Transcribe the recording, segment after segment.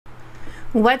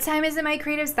What time is it, my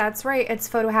creatives? That's right, it's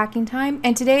photo hacking time.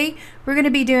 And today we're going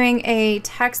to be doing a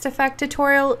text effect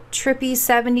tutorial, Trippy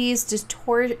 70s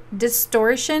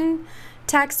Distortion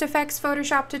text effects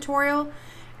Photoshop tutorial.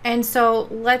 And so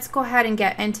let's go ahead and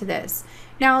get into this.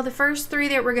 Now the first three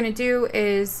that we're going to do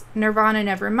is Nirvana,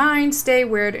 Nevermind, Stay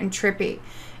Weird, and Trippy.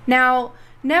 Now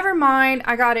Nevermind,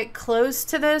 I got it close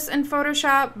to this in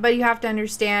Photoshop, but you have to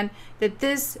understand that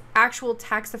this actual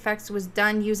text effects was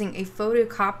done using a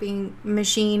photocopying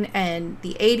machine in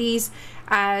the 80s,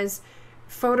 as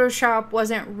Photoshop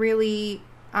wasn't really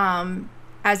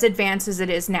as advanced as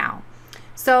it is now.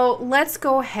 So let's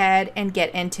go ahead and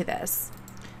get into this.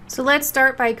 So let's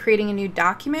start by creating a new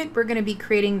document. We're going to be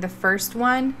creating the first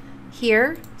one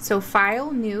here. So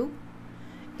File, New.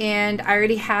 And I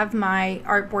already have my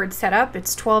artboard set up.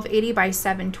 It's 1280 by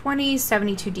 720,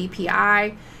 72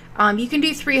 DPI. You can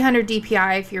do 300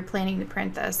 DPI if you're planning to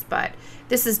print this, but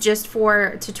this is just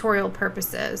for tutorial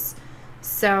purposes.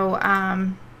 So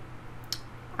I'm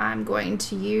going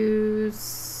to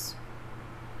use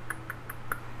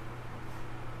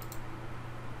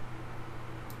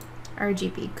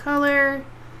RGB color,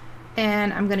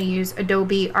 and I'm going to use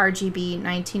Adobe RGB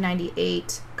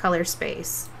 1998 color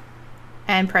space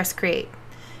and press create.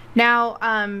 Now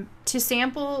to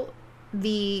sample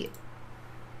the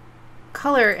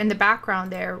color in the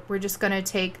background there, we're just going to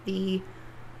take the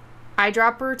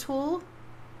eyedropper tool.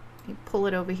 Let me pull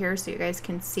it over here so you guys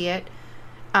can see it.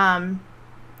 And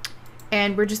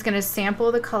we're just going to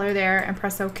sample the color there and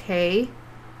press OK.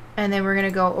 And then we're going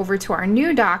to go over to our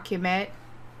new document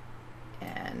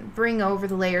and bring over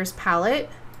the layers palette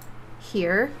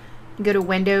here. Go to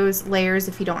Windows, Layers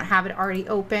if you don't have it already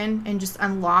open, and just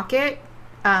unlock it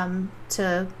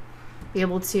to be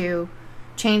able to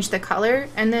change the color,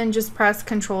 and then just press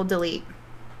Control Delete.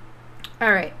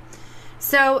 Alright,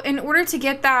 so in order to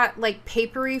get that like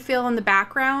papery feel in the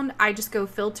background, I just go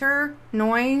Filter,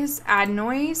 Noise, Add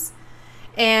Noise,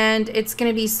 and it's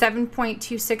going to be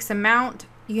 7.26 amount,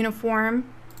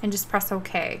 uniform, and just press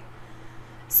OK.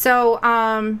 So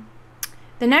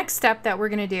the next step that we're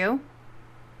going to do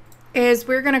is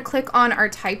we're going to click on our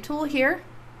type tool here,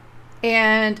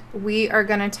 and we are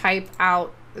going to type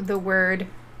out the word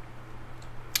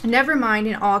Nevermind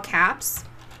in all caps.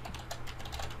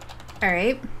 All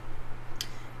right,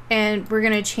 and we're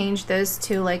going to change this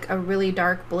to like a really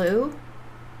dark blue,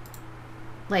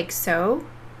 like so.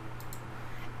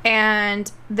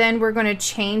 And then we're going to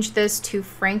change this to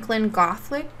Franklin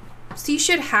Gothic. So you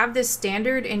should have this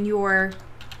standard in your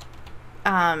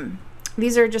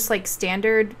these are just like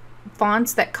standard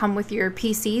fonts that come with your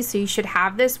PC, so you should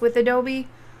have this with Adobe.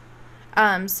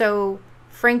 So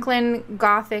Franklin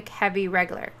Gothic Heavy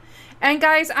Regular. And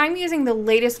guys, I'm using the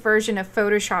latest version of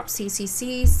Photoshop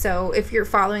CCC, so if you're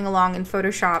following along in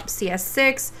Photoshop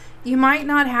CS6, you might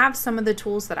not have some of the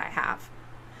tools that I have.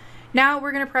 Now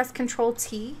we're going to press Control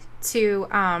T to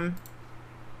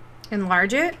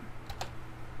enlarge it.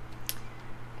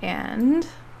 And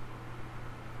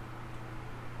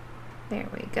there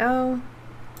we go.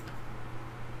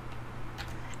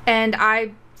 And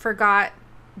I forgot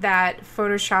that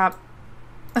Photoshop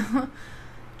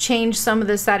changed some of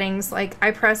the settings. Like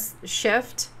I press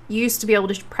Shift. You used to be able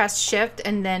to press Shift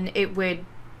and then it would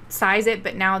size it,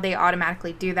 but now they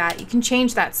automatically do that. You can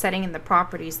change that setting in the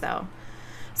properties though.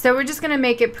 So we're just going to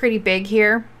make it pretty big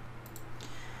here.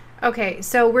 Okay,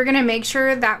 so we're going to make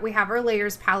sure that we have our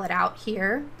layers palette out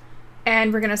here,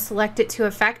 and we're going to select it to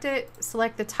affect it,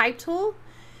 select the type tool,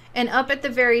 and up at the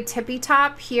very tippy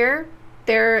top here,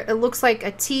 there it looks like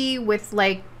a T with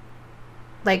like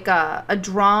a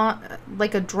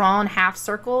drawn half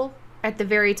circle at the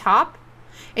very top,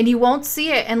 and you won't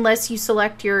see it unless you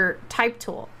select your type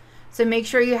tool. So make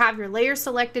sure you have your layer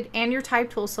selected and your type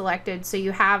tool selected so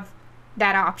you have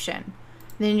that option.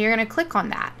 Then you're going to click on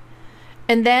that,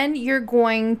 and then you're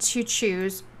going to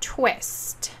choose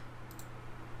Twist,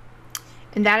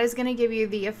 and that is going to give you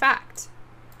the effect.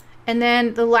 And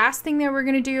then the last thing that we're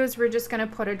going to do is we're just going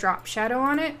to put a drop shadow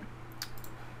on it.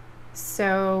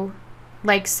 So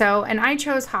like so, and I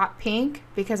chose hot pink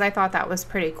because I thought that was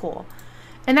pretty cool.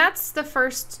 And that's the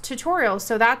first tutorial,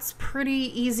 so that's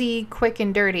pretty easy, quick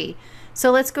and dirty.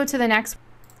 So let's go to the next.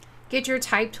 Get your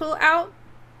type tool out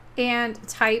and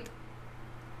type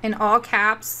in all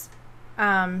caps.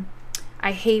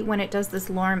 I hate when it does this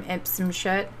lorem ipsum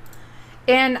shit.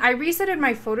 And I resetted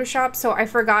my Photoshop, so I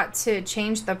forgot to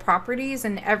change the properties,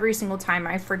 and every single time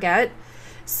I forget.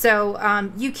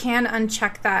 So you can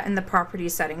uncheck that in the property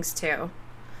settings too.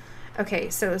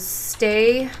 Okay, so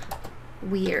Stay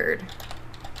Weird.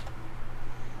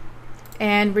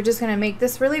 And we're just going to make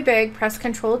this really big. Press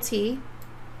Control T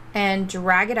and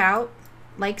drag it out.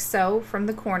 like so from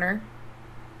the corner.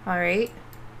 All right.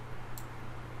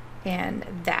 And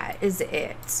that is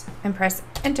it. And press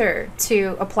enter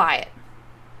to apply it.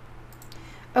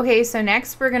 Okay, so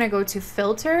next we're gonna go to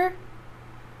filter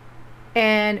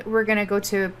and we're gonna go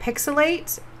to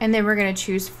pixelate and then we're gonna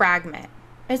choose fragment.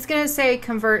 It's gonna say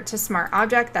convert to smart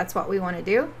object. That's what we wanna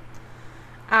do.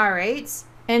 All right,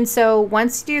 and so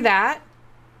once you do that,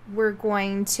 we're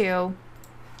going to,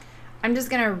 I'm just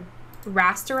gonna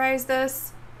rasterize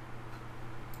this.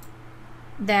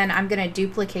 Then I'm gonna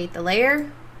duplicate the layer.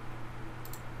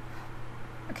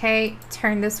 Okay,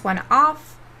 turn this one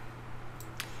off.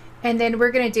 And then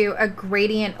we're gonna do a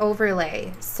gradient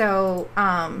overlay. So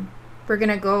we're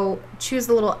gonna go choose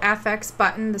the little FX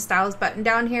button, the styles button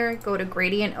down here, go to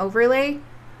gradient overlay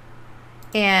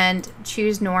and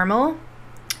choose normal.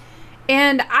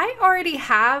 And I already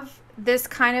have this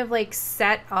kind of like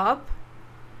set up.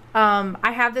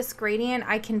 I have this gradient.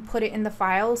 I can put it in the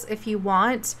files if you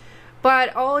want,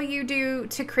 but all you do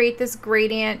to create this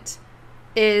gradient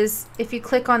is if you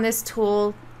click on this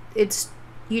tool,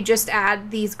 you just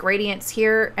add these gradients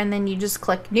here and then you just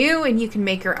click new and you can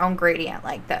make your own gradient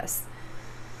like this.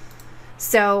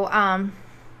 So,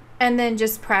 and then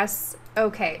just press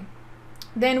OK.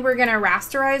 Then we're gonna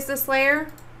rasterize this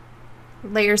layer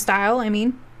style, I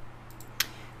mean.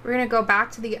 We're gonna go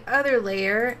back to the other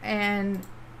layer and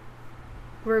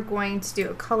we're going to do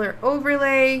a color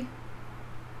overlay,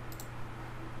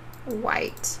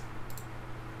 white,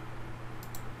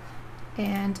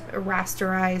 and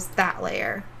rasterize that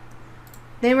layer.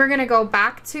 Then we're gonna go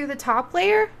back to the top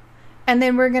layer and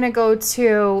then we're gonna go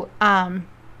to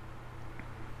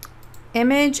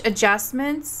image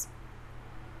adjustments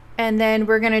and then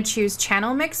we're gonna choose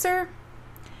channel mixer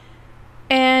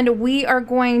and we are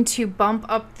going to bump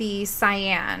up the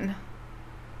cyan.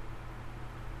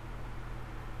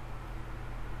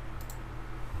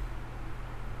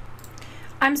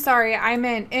 I'm sorry, I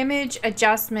meant image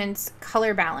adjustments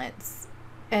color balance.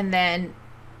 And then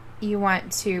you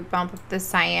want to bump up the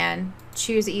cyan,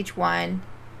 choose each one.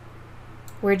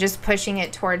 We're just pushing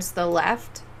it towards the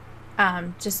left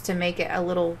just to make it a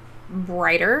little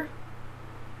brighter.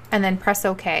 And then press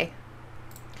OK.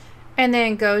 And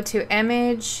then go to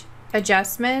image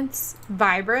adjustments,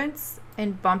 vibrance,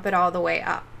 and bump it all the way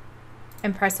up.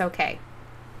 And press OK.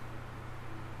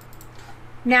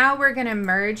 Now we're going to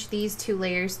merge these two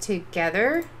layers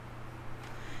together.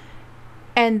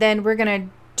 And then we're going to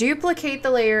duplicate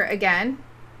the layer again.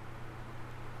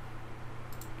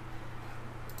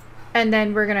 And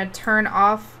then we're going to turn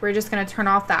off, we're just going to turn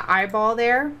off that eyeball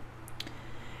there.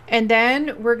 And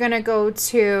then we're going to go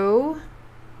to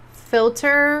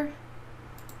filter,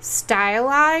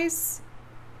 stylize,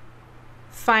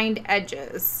 find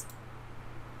edges.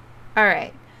 All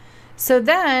right. So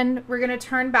then we're going to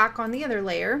turn back on the other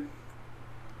layer.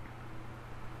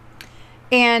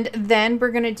 And then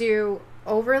we're going to do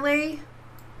overlay.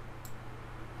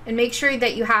 And make sure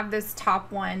that you have this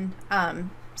top one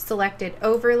selected,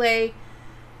 overlay.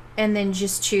 And then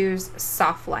just choose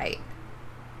soft light.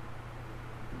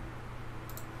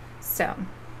 So,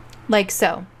 like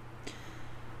so.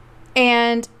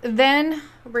 And then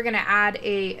we're going to add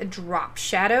a drop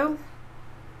shadow.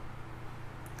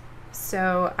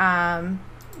 So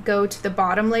go to the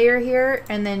bottom layer here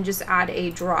and then just add a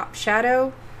drop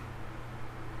shadow.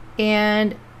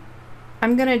 And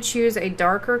I'm going to choose a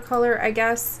darker color, I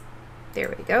guess.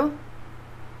 There we go.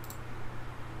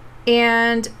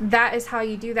 And that is how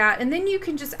you do that. And then you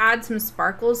can just add some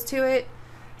sparkles to it.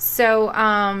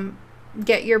 So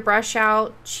get your brush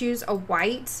out, choose a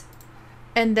white.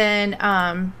 And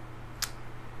then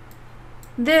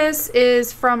this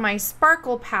is from my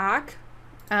sparkle pack.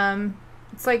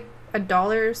 It's like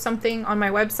 $1 something on my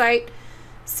website.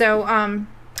 So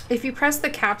if you press the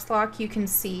caps lock, you can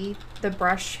see the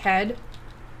brush head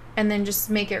and then just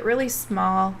make it really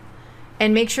small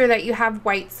and make sure that you have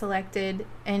white selected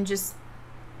and just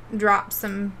drop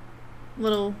some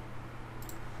little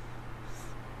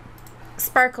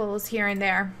sparkles here and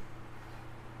there.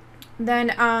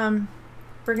 Then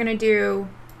we're gonna do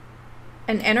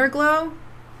an inner glow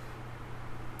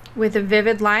with a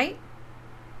vivid light.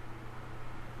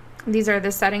 These are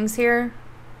the settings here.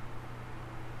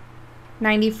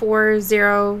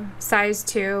 94.0, size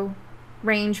 2,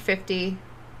 range 50.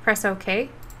 Press OK.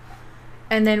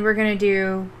 And then we're going to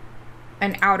do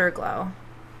an outer glow,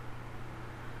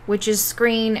 which is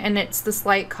screen, and it's this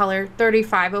light color,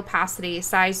 35 opacity,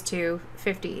 size 2,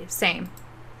 50, same.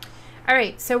 All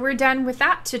right, so we're done with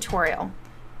that tutorial.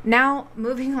 Now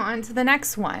moving on to the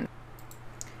next one.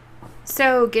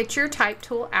 So get your type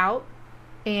tool out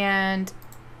and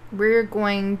we're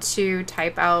going to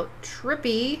type out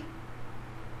Trippy.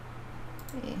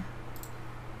 Okay.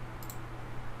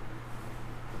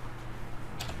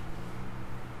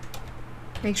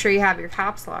 Make sure you have your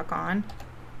caps lock on.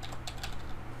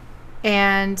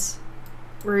 And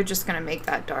we're just gonna make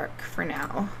that dark for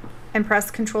now. And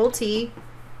press Control T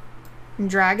and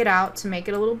drag it out to make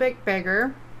it a little bit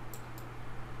bigger.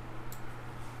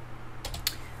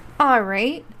 All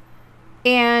right.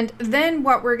 And then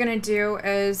what we're gonna do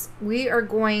is we are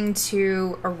going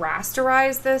to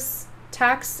rasterize this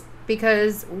text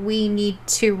because we need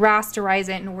to rasterize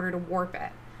it in order to warp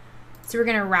it. So we're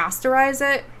gonna rasterize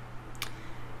it.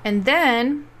 And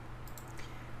then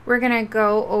we're gonna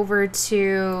go over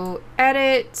to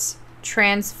Edit,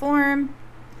 Transform,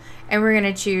 and we're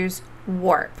gonna choose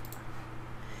Warp.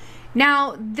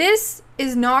 Now, this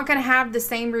is not gonna have the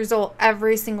same result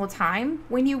every single time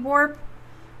when you warp,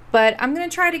 but I'm gonna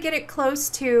try to get it close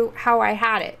to how I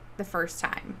had it the first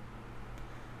time.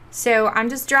 So I'm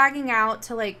just dragging out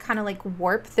to like kind of like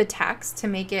warp the text to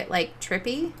make it like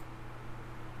trippy.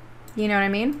 You know what I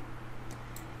mean?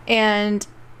 And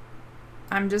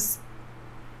I'm just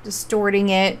distorting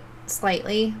it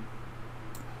slightly.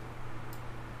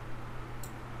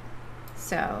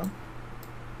 So,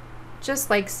 just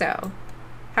like so.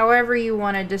 However you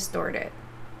want to distort it.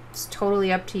 It's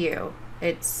totally up to you.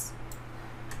 It's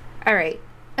all right.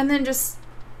 And then just,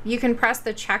 you can press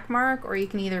the check mark or you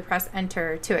can either press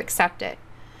enter to accept it.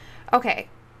 Okay.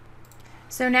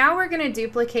 So now we're going to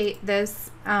duplicate this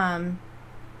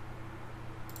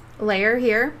layer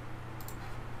here.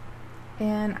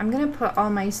 And I'm going to put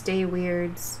all my stay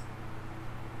weirds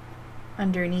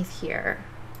underneath here.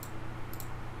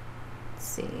 Let's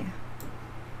see.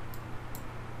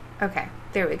 Okay,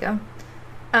 there we go.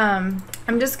 I'm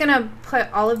just going to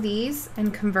put all of these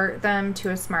and convert them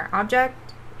to a smart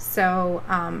object so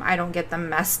I don't get them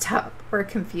messed up or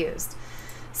confused.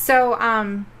 So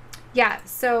yeah,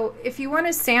 so if you want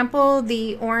to sample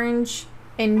the orange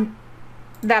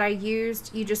that I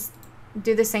used, you just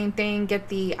do the same thing, get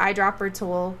the eyedropper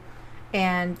tool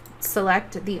and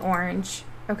select the orange,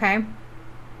 okay?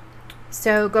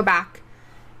 So go back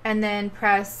and then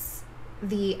press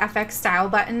the FX style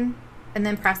button and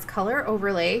then press color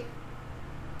overlay.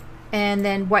 And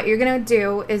then what you're gonna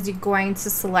do is you're going to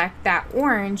select that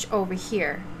orange over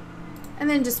here and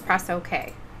then just press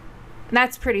OK. And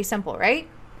that's pretty simple, right?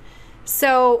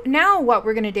 So now what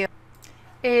we're gonna do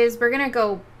is we're gonna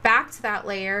go back to that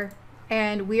layer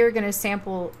and we are gonna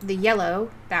sample the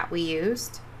yellow that we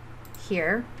used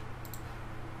here,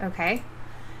 okay?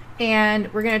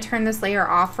 And we're gonna turn this layer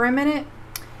off for a minute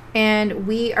and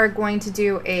we are going to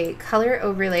do a color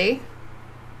overlay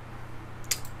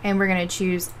and we're gonna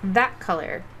choose that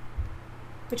color,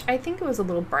 which I think it was a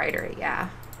little brighter, yeah.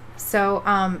 So,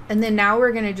 and then now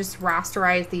we're gonna just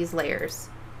rasterize these layers.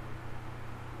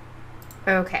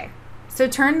 Okay, so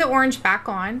turn the orange back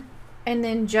on and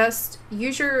then just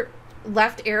use your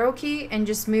left arrow key and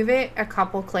just move it a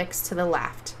couple clicks to the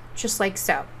left, just like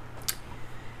so.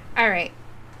 All right,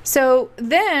 so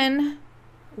then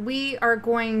we are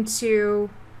going to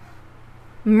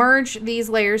merge these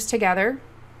layers together.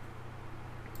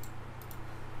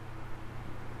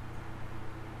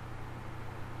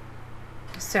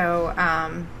 So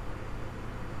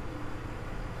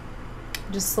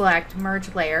just select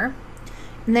merge layer.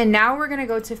 And then now we're gonna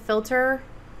go to filter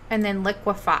and then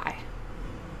liquefy.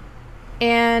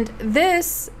 And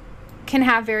this can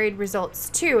have varied results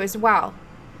too as well.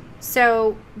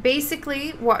 So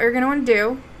basically what you're gonna wanna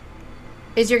do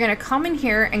is you're gonna come in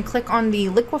here and click on the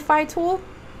liquefy tool,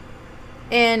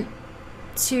 and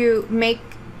to make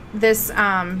this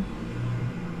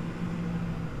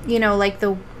you know, like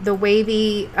the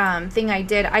wavy thing I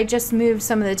did, I just moved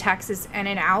some of the texts in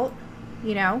and out,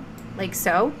 you know, like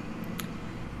so.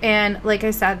 And like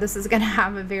I said, this is gonna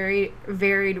have a very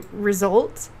varied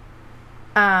result.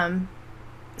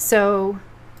 So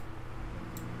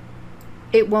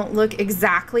it won't look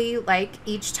exactly like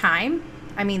each time.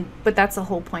 I mean, but that's the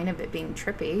whole point of it being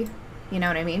trippy. You know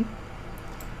what I mean?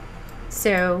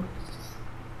 So,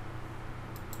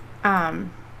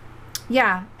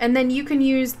 yeah. And then you can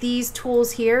use these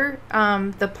tools here.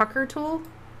 The pucker tool,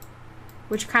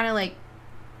 which kind of like,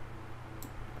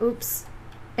 oops.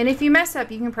 And if you mess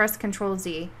up, you can press Control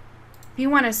Z. If you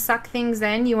want to suck things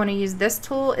in, you want to use this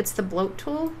tool. It's the bloat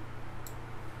tool.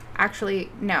 Actually,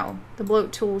 no, the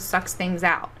bloat tool sucks things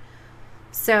out.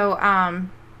 So,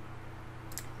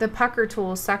 the pucker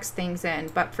tool sucks things in,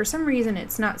 but for some reason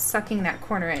it's not sucking that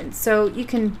corner in. So you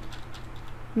can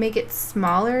make it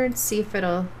smaller and see if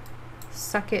it'll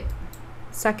suck it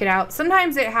out.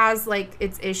 Sometimes it has like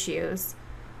its issues.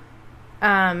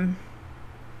 There.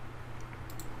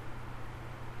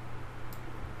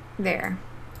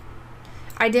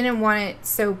 I didn't want it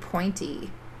so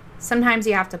pointy. Sometimes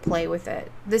you have to play with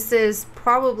it. This is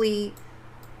probably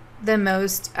the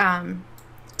most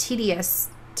tedious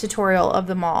tutorial of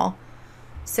them all.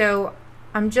 So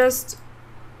I'm just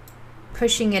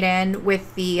pushing it in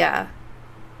with the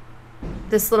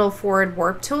this little forward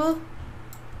warp tool,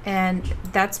 and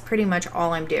that's pretty much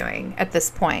all I'm doing at this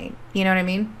point. You know what I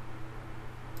mean?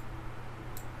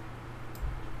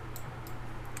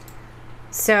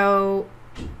 So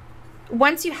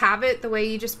once you have it the way,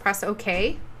 you just press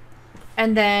OK,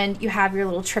 and then you have your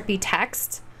little trippy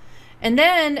text. And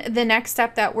then the next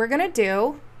step that we're gonna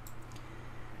do,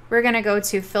 we're gonna go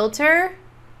to filter,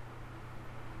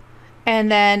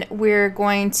 and then we're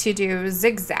going to do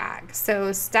zigzag. So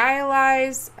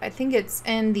stylize, I think it's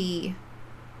in the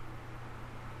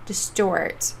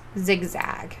distort,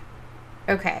 zigzag.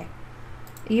 Okay,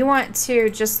 you want to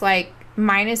just like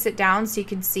minus it down so you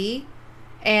can see,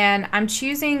 and I'm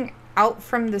choosing out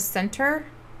from the center,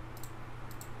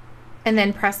 and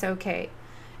then press OK.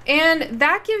 And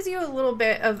that gives you a little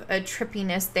bit of a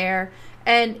trippiness there.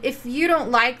 And if you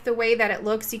don't like the way that it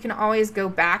looks, you can always go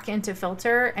back into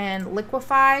filter and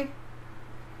liquify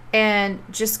and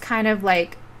just kind of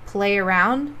like play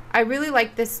around. I really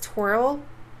like this twirl.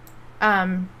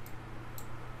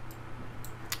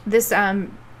 This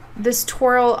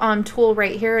twirl tool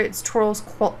right here, it twirls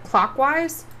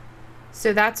clockwise.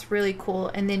 So that's really cool.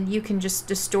 And then you can just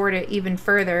distort it even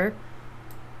further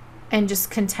and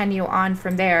just continue on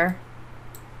from there.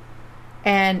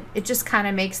 And it just kind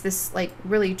of makes this like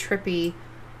really trippy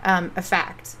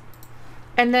effect.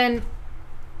 And then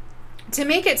to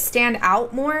make it stand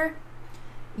out more,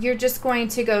 you're just going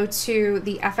to go to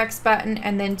the FX button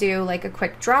and then do like a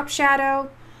quick drop shadow.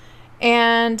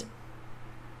 And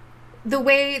the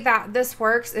way that this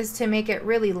works is to make it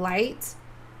really light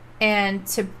and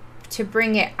to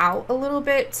bring it out a little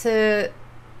bit to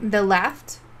the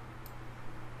left.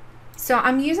 So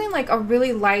I'm using like a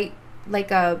really light,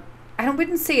 like I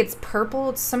wouldn't say it's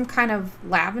purple, it's some kind of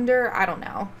lavender, I don't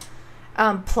know,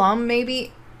 plum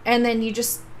maybe. And then you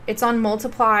just, it's on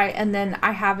multiply, and then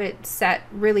I have it set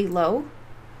really low.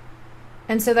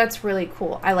 And so that's really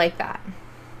cool. I like that.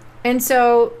 And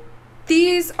so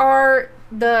these are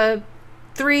the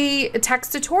 3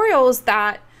 text tutorials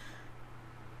that,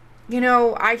 you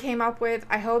know, I came up with.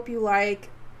 I hope you like.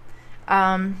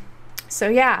 So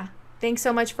yeah, thanks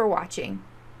so much for watching.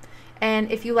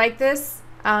 And if you like this,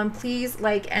 please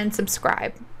like and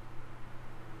subscribe.